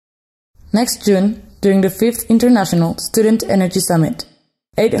Next June, during the 5th International Student Energy Summit,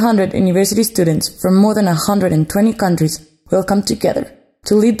 800 university students from more than 120 countries will come together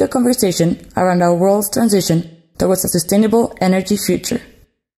to lead the conversation around our world's transition towards a sustainable energy future.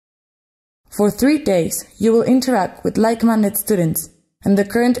 For 3 days, you will interact with like-minded students and the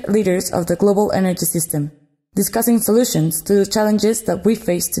current leaders of the global energy system, discussing solutions to the challenges that we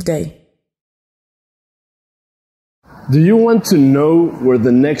face today. Do you want to know where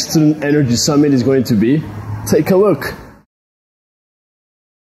the next Student Energy Summit is going to be? Take a look.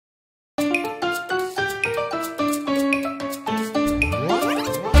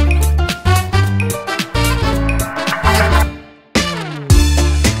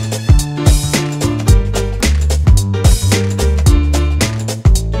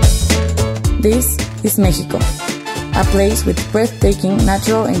 This is Mexico, a place with breathtaking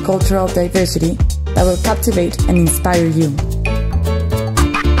natural and cultural diversity that will captivate and inspire you.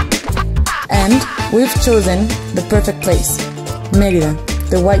 And we've chosen the perfect place. Mérida,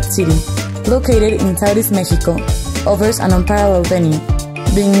 the White City, located in Southeast Mexico, offers an unparalleled venue,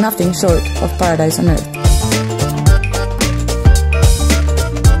 being nothing short of paradise on earth.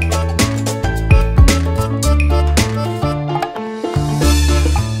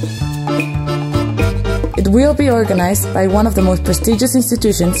 It will be organized by one of the most prestigious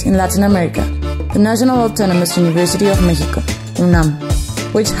institutions in Latin America, the National Autonomous University of Mexico, UNAM,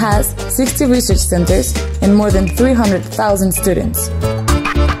 which has 60 research centers and more than 300,000 students.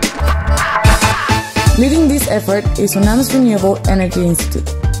 Leading this effort is UNAM's Renewable Energy Institute,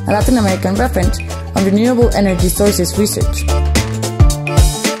 a Latin American reference on renewable energy sources research.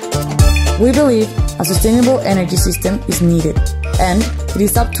 We believe a sustainable energy system is needed, and it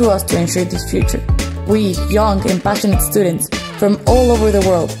is up to us to ensure this future. We, young and passionate students from all over the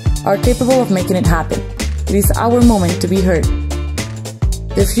world, are capable of making it happen. It is our moment to be heard.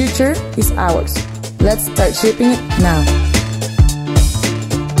 The future is ours. Let's start shaping it now.